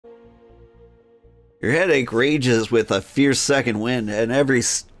Your headache rages with a fierce second wind, and every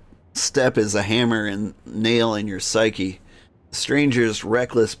step is a hammer and nail in your psyche. The stranger's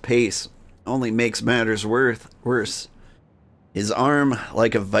reckless pace only makes matters worse. His arm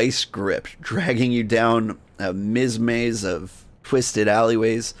like a vice grip, dragging you down a maze of twisted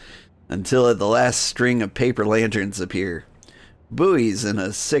alleyways until at the last string of paper lanterns appear. Buoys in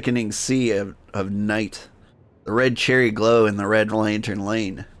a sickening sea of night. The red cherry glow in the red lantern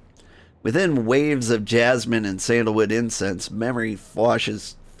lane. Within waves of jasmine and sandalwood incense, memory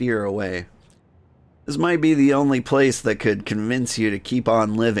washes fear away. This might be the only place that could convince you to keep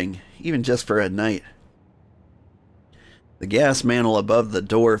on living, even just for a night. The gas mantle above the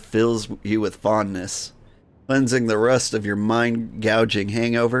door fills you with fondness, cleansing the rust of your mind-gouging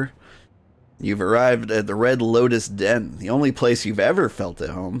hangover. You've arrived at the Red Lotus Den, the only place you've ever felt at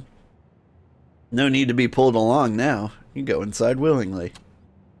home. No need to be pulled along now. You go inside willingly.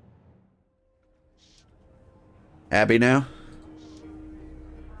 Happy now?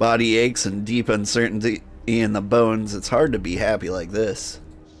 Body aches and deep uncertainty in the bones. It's hard to be happy like this.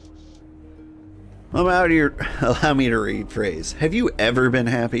 Allow me to rephrase. Have you ever been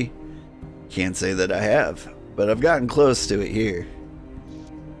happy? Can't say that I have, but I've gotten close to it here.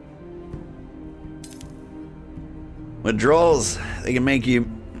 Withdrawals, they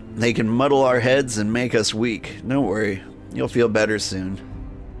can muddle our heads and make us weak. Don't worry, you'll feel better soon.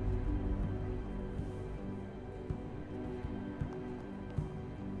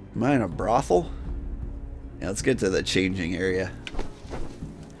 Am I in a brothel? Yeah, let's get to the changing area.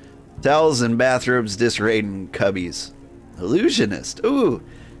 Towels and bathrobes disarrayed in cubbies. Illusionist. Ooh,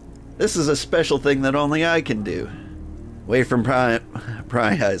 this is a special thing that only I can do. Away from pry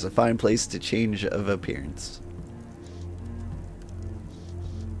eyes, a fine place to change of appearance.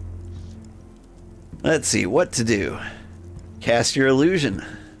 Let's see what to do. Cast your illusion.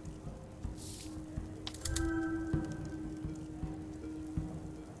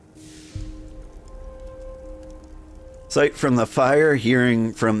 Sight from the fire,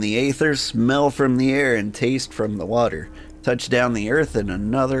 hearing from the aether, smell from the air, and taste from the water. Touch down the earth in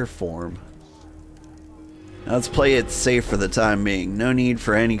another form. Now let's play it safe for the time being. No need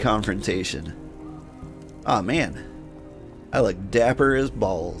for any confrontation. Aw, man. I look dapper as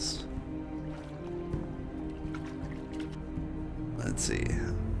balls. Let's see.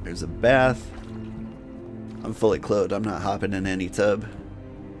 There's a bath. I'm fully clothed. I'm not hopping in any tub.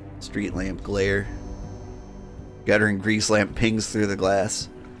 Street lamp glare. Guttering grease lamp pings through the glass.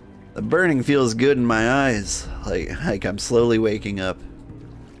 The burning feels good in my eyes, like I'm slowly waking up.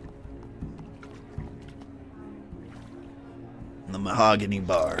 The mahogany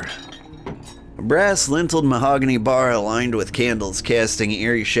bar. A brass lintled mahogany bar aligned with candles casting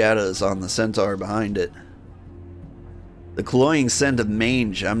eerie shadows on the centaur behind it. The cloying scent of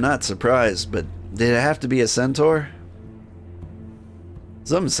mange, I'm not surprised, but did it have to be a centaur?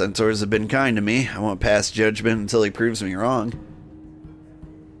 Some centaurs have been kind to me. I won't pass judgment until he proves me wrong.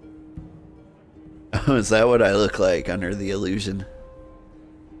 Oh, is that what I look like under the illusion?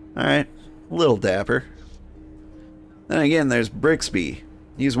 Alright, a little dapper. Then again, there's Brixby.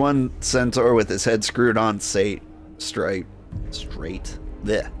 He's one centaur with his head screwed on straight.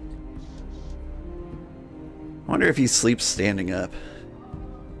 Blech. I wonder if he sleeps standing up.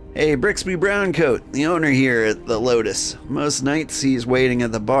 Hey, Brixby Browncoat, the owner here at the Lotus. Most nights he's waiting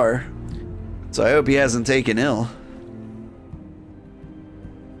at the bar, so I hope he hasn't taken ill.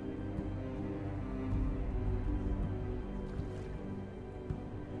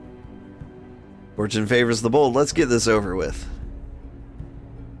 Fortune favors the bold. Let's get this over with.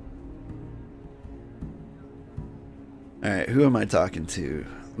 Alright, who am I talking to?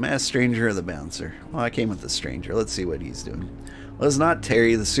 The masked stranger or the bouncer? Well, I came with the stranger. Let's see what he's doing. Let's not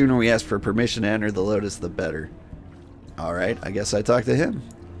tarry. The sooner we ask for permission to enter the Lotus, the better. Alright, I guess I talk to him.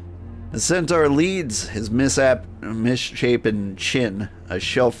 The centaur leads, his misshapen chin, a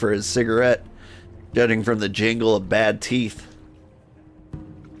shelf for his cigarette, judging from the jangle of bad teeth.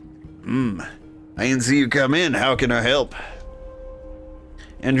 I can see you come in. How can I help?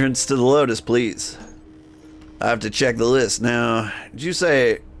 Entrance to the Lotus, please. I have to check the list. Now, did you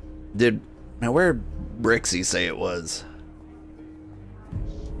say... Now, where did Brixie say it was?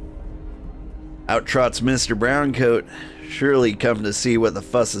 Out trots Mr. Browncoat. Surely come to see what the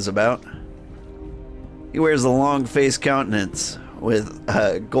fuss is about. He wears a long-faced countenance with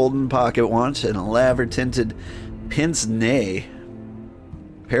a golden pocket watch and a lavender-tinted pince-nez.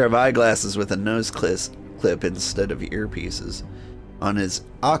 Pair of eyeglasses with a nose clip instead of earpieces on his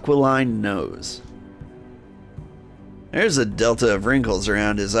aquiline nose. There's a delta of wrinkles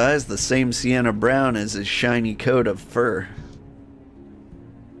around his eyes, the same sienna brown as his shiny coat of fur.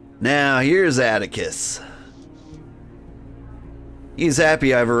 Now, here's Atticus. He's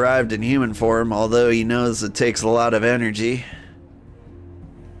happy I've arrived in human form, although he knows it takes a lot of energy.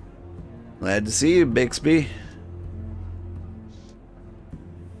 Glad to see you, Bixby.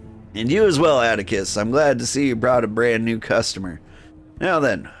 And you as well, Atticus. I'm glad to see you brought a brand new customer. Now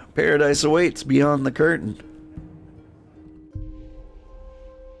then, paradise awaits beyond the curtain.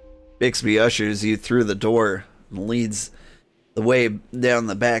 Bixby ushers you through the door and leads the way down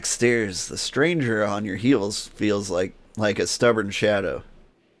the back stairs. The stranger on your heels feels like a stubborn shadow.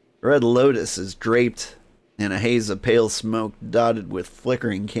 Red Lotus is draped in a haze of pale smoke dotted with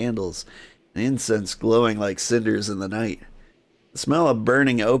flickering candles and incense glowing like cinders in the night. The smell of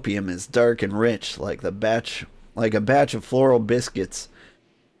burning opium is dark and rich, like a batch of floral biscuits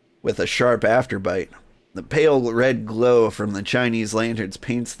with a sharp afterbite. The pale red glow from the Chinese lanterns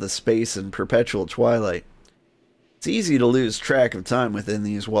paints the space in perpetual twilight. It's easy to lose track of time within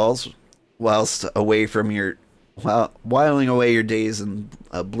these walls, whilst whiling away your days in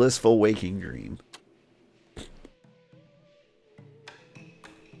a blissful waking dream.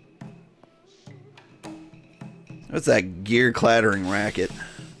 What's that gear clattering racket?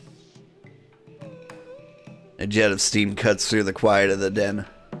 A jet of steam cuts through the quiet of the den.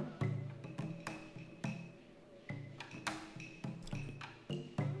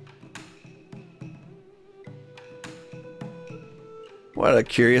 What a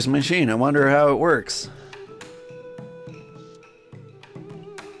curious machine. I wonder how it works.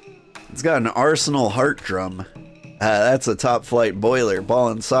 It's got an Arsenal heart drum. That's a top flight boiler. Ball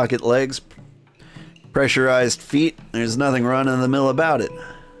and socket legs. Pressurized feet. There's nothing run of the mill about it.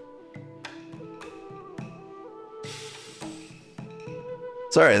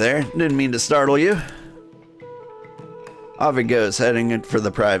 Sorry there. Didn't mean to startle you. Off it goes, heading for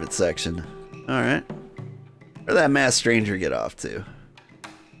the private section. Alright. Where'd that masked stranger get off to?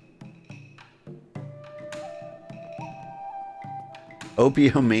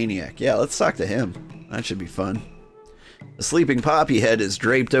 Opiomaniac. Yeah, let's talk to him. That should be fun. The sleeping poppy head is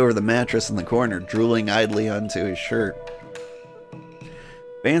draped over the mattress in the corner, drooling idly onto his shirt.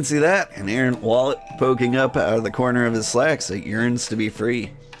 Fancy that? An errant wallet poking up out of the corner of his slacks that yearns to be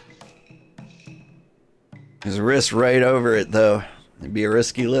free. His wrist right over it, though. It'd be a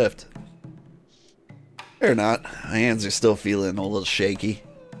risky lift. Or not. My hands are still feeling a little shaky.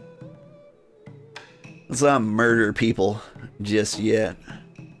 Let's not murder people just yet.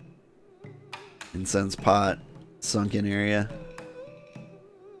 Incense pot. Sunken area.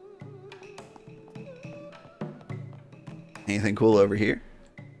 Anything cool over here?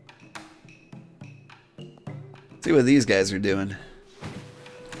 Let's see what these guys are doing.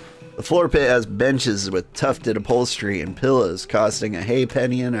 The floor pit has benches with tufted upholstery and pillows costing a hay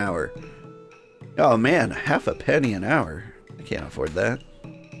penny an hour. Oh man, half a penny an hour. I can't afford that.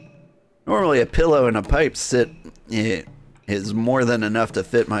 Normally a pillow and a pipe is more than enough to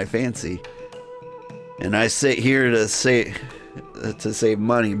fit my fancy. And I sit here to save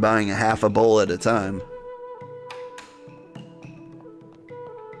money buying a half a bowl at a time.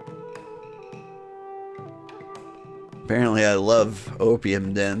 Apparently I love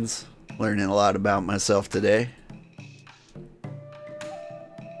opium dens. Learning a lot about myself today.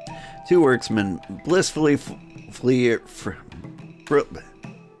 Two workmen blissfully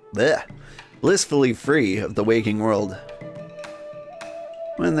blissfully free of the waking world.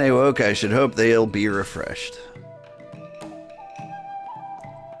 When they woke, I should hope they'll be refreshed.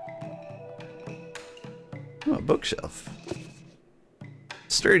 Oh, a bookshelf.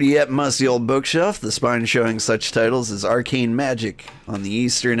 Sturdy yet musty old bookshelf, the spine showing such titles as Arcane Magic, On the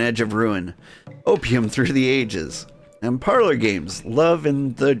Eastern Edge of Ruin, Opium Through the Ages, and parlor games, Love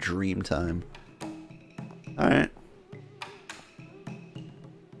in the Dreamtime. Alright.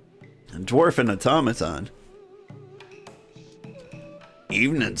 Dwarf and Automaton.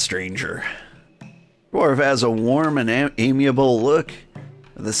 Evening, stranger. Dwarf has a warm and amiable look,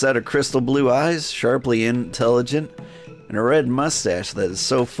 with a set of crystal blue eyes, sharply intelligent, and a red mustache that is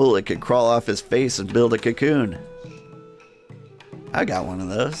so full it could crawl off his face and build a cocoon. I got one of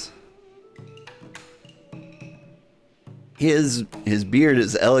those. His beard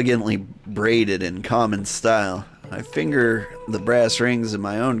is elegantly braided in common style. I finger the brass rings in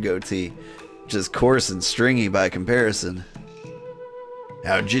my own goatee, which is coarse and stringy by comparison.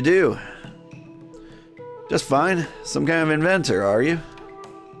 How'd you do? Just fine. Some kind of inventor, are you?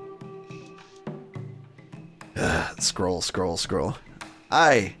 Scroll.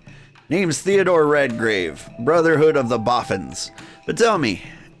 Aye. Name's Theodore Redgrave, Brotherhood of the Boffins. But tell me,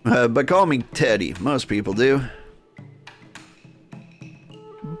 but call me Teddy. Most people do.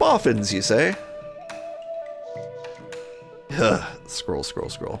 Boffins, you say? Scroll, scroll,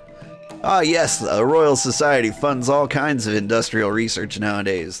 scroll. Ah, yes, the Royal Society funds all kinds of industrial research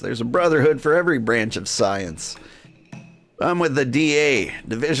nowadays. There's a brotherhood for every branch of science. I'm with the DA,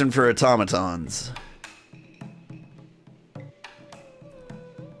 Division for Automatons.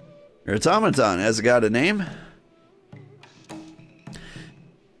 Your automaton, has it got a name?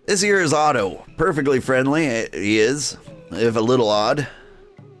 This here is Otto. Perfectly friendly, he is, if a little odd.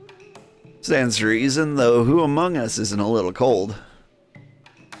 Stands to reason, though who among us isn't a little cold?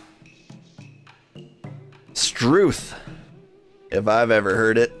 Struth, if I've ever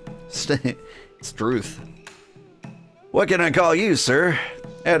heard it. Struth. What can I call you, sir?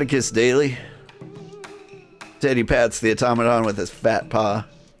 Atticus Daly. Teddy pats the automaton with his fat paw.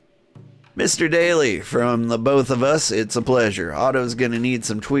 Mr. Daly, from the both of us, it's a pleasure. Otto's gonna need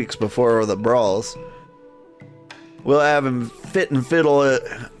some tweaks before the brawls. We'll have him fit as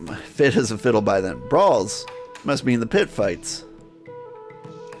a fiddle by then. Brawls must mean the pit fights.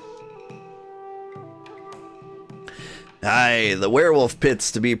 Aye, the werewolf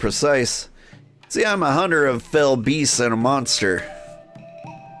pits to be precise. See, I'm a hunter of fell beasts and a monster.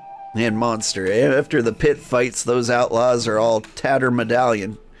 After the pit fights, those outlaws are all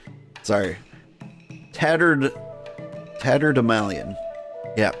tatterdemalion.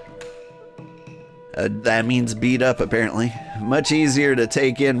 Yeah. That means beat up, apparently. Much easier to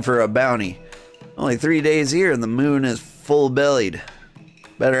take in for a bounty. Only 3 days here and the moon is full-bellied.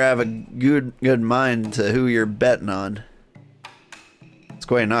 Better have a good mind to who you're betting on. It's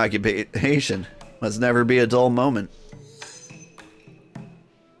quite an occupation. Must never be a dull moment.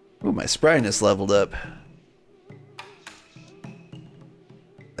 Ooh, my spryness leveled up.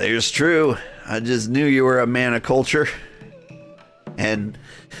 There's true. I just knew you were a man of culture. And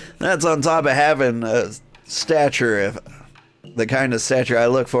that's on top of having a stature, the kind of stature I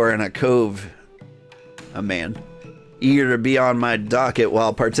look for in a cove. A man. Eager to be on my docket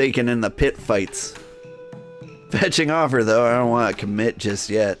while partaking in the pit fights. Fetching offer, though. I don't want to commit just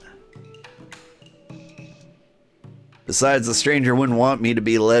yet. Besides, the stranger wouldn't want me to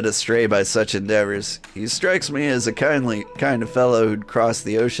be led astray by such endeavors. He strikes me as a kindly kind of fellow who'd cross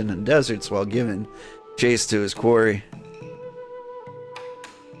the ocean and deserts while giving chase to his quarry.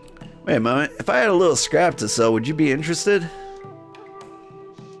 Wait a moment, if I had a little scrap to sell, would you be interested?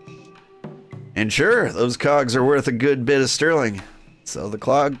 And sure, those cogs are worth a good bit of sterling. Sell the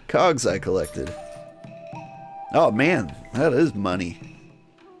cogs I collected. Oh man, that is money.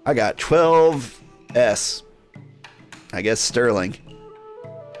 I got 12S. I guess sterling.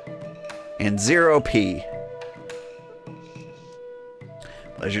 And 0p.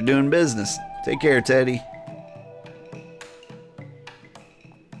 Pleasure doing business. Take care, Teddy.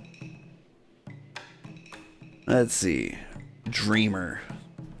 Let's see. Dreamer.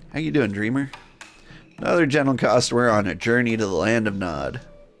 How you doing, Dreamer? Another gentle customer on a journey to the land of Nod.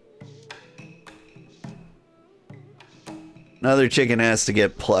 Another chicken has to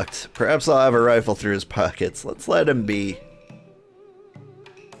get plucked. Perhaps I'll have a rifle through his pockets. Let's let him be.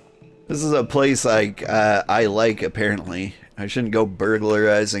 This is a place I like, apparently. I shouldn't go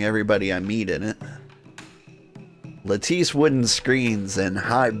burglarizing everybody I meet in it. Lattice wooden screens and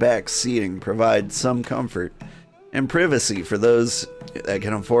high back seating provide some comfort and privacy for those that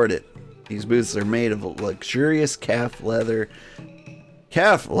can afford it. These booths are made of luxurious calf leather.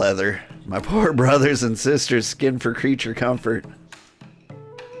 Calf leather? My poor brothers and sisters' skin for creature comfort.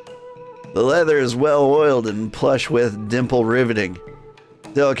 The leather is well oiled and plush with dimple riveting.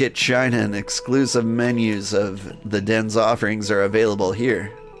 Delicate china and exclusive menus of the den's offerings are available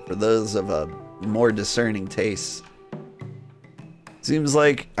here for those of a more discerning taste. Seems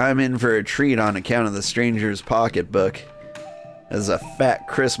like I'm in for a treat on account of the stranger's pocketbook. As a fat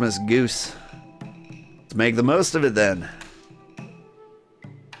Christmas goose. Let's make the most of it then.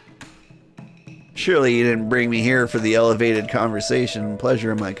 Surely you didn't bring me here for the elevated conversation and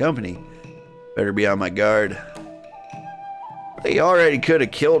pleasure of my company. Better be on my guard. He already could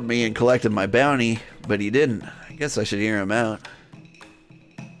have killed me and collected my bounty, but he didn't. I guess I should hear him out.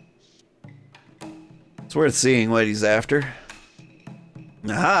 It's worth seeing what he's after.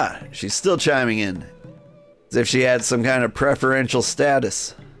 Aha! She's still chiming in. As if she had some kind of preferential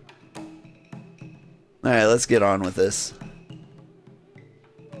status. Alright, let's get on with this.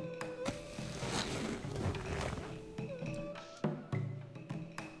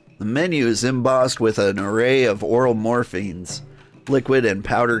 The menu is embossed with an array of oral morphines, liquid and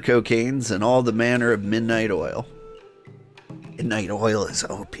powder cocaines, and all the manner of midnight oil. Midnight oil is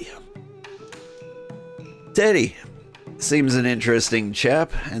opium. Teddy seems an interesting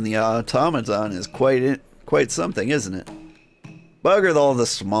chap, and the automaton is quite something, isn't it? Bugger all the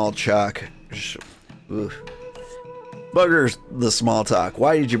small chalk. Oof. Bugger the small talk.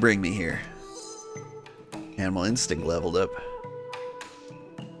 Why did you bring me here? Animal instinct leveled up.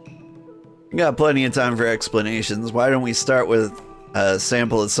 We got plenty of time for explanations. Why don't we start with a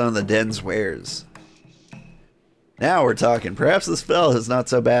sample of some of the den's wares? Now we're talking. Perhaps this spell is not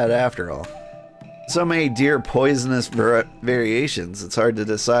so bad after all. So many deer poisonous variations, it's hard to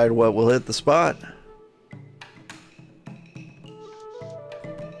decide what will hit the spot.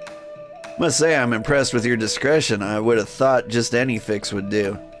 Must say I'm impressed with your discretion. I would have thought just any fix would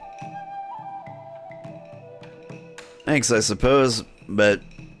do. Thanks, I suppose, but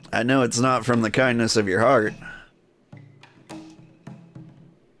I know it's not from the kindness of your heart.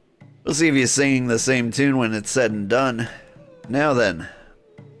 We'll see if you sing the same tune when it's said and done. Now then,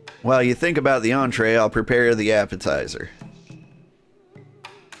 while you think about the entree, I'll prepare the appetizer.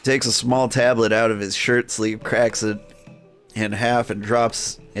 Takes a small tablet out of his shirt sleeve, cracks it in half and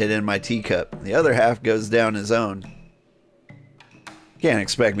drops it in my teacup. The other half goes down his own. Can't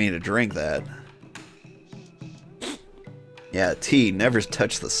expect me to drink that. Yeah, tea. Never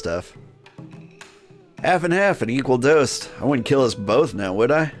touch the stuff. Half and half, an equal dose. I wouldn't kill us both now,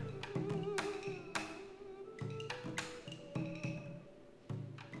 would I?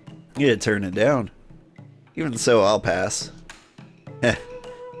 You turn it down. Even so, I'll pass. Heh.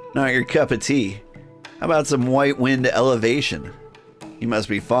 Not your cup of tea. How about some White Wind Elevation? You must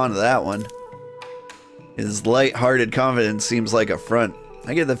be fond of that one. His light-hearted confidence seems like a front.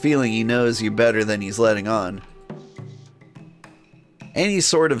 I get the feeling he knows you better than he's letting on. Any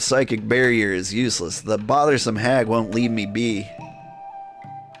sort of psychic barrier is useless. The bothersome hag won't leave me be.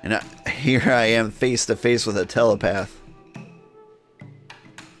 And here I am face to face with a telepath.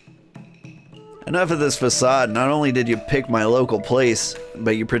 Enough of this facade. Not only did you pick my local place,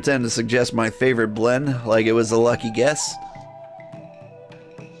 but you pretend to suggest my favorite blend like it was a lucky guess.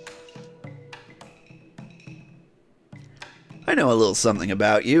 I know a little something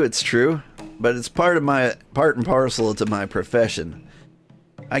about you, it's true, but it's part and parcel to my profession.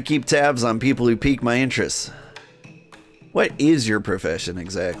 I keep tabs on people who pique my interests. What is your profession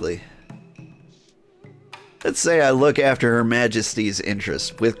exactly? Let's say I look after Her Majesty's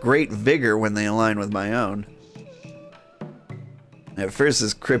interests, with great vigor when they align with my own. At first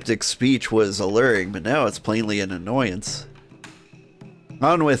his cryptic speech was alluring, but now it's plainly an annoyance.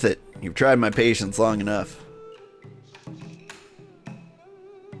 On with it. You've tried my patience long enough.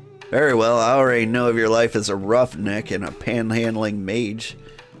 Very well, I already know of your life as a roughneck and a panhandling mage.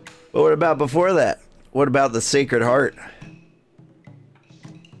 But what about before that? What about the Sacred Heart?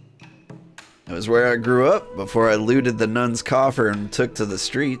 It was where I grew up, before I looted the nun's coffer and took to the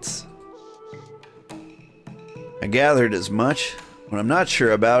streets. I gathered as much. What I'm not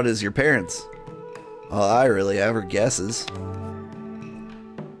sure about is your parents. All I really have are guesses.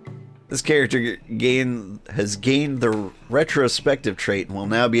 This character has gained the retrospective trait and will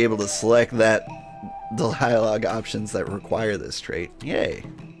now be able to select the dialogue options that require this trait. Yay.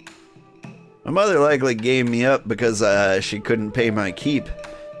 My mother likely gave me up because she couldn't pay my keep.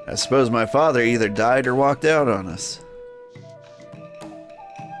 I suppose my father either died or walked out on us.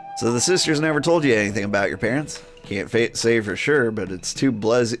 So the sisters never told you anything about your parents? Can't say for sure, but it's too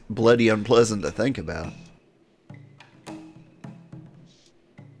bloody unpleasant to think about.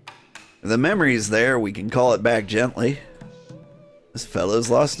 If the memory's there, we can call it back gently. This fellow's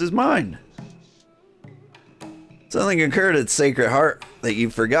lost his mind. Something occurred at Sacred Heart that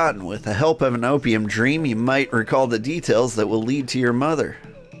you've forgotten. With the help of an opium dream, you might recall the details that will lead to your mother.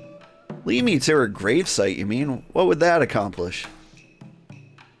 Lead me to her gravesite, you mean? What would that accomplish?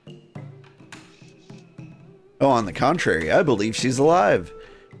 Oh, on the contrary, I believe she's alive.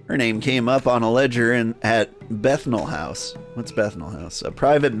 Her name came up on a ledger at Bethnal House. What's Bethnal House? A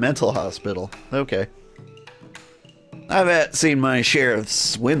private mental hospital. Okay. I've seen my share of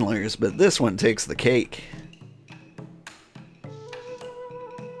swindlers, but this one takes the cake.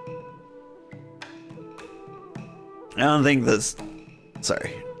 I don't think this...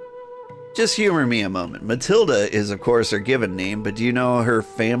 Sorry. Just humor me a moment. Matilda is, of course, her given name, but do you know her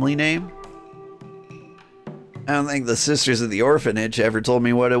family name? I don't think the sisters at the orphanage ever told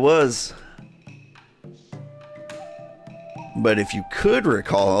me what it was. But if you could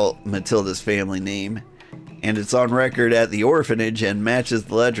recall Matilda's family name, and it's on record at the orphanage and matches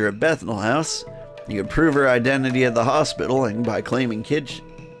the ledger at Bethnal House, you could prove her identity at the hospital and, by claiming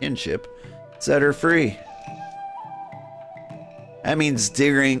kinship, set her free. That means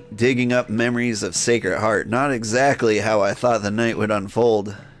digging up memories of Sacred Heart. Not exactly how I thought the night would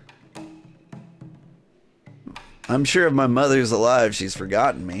unfold. I'm sure if my mother's alive, she's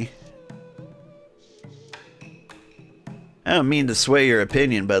forgotten me. I don't mean to sway your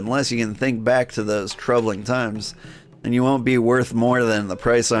opinion, but unless you can think back to those troubling times, and you won't be worth more than the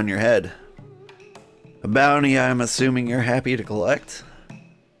price on your head. A bounty I'm assuming you're happy to collect?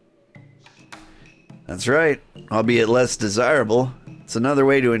 That's right, albeit less desirable. It's another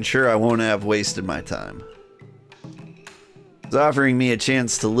way to ensure I won't have wasted my time. It's offering me a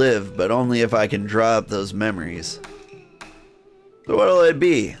chance to live, but only if I can draw up those memories. So what'll it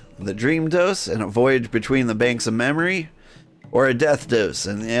be? The dream dose and a voyage between the banks of memory? Or a death dose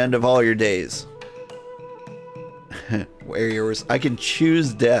and the end of all your days? Where yours? I can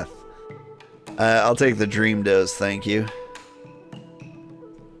choose death. I'll take the dream dose, thank you.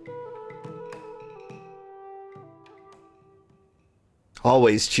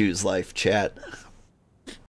 Always choose life, chat.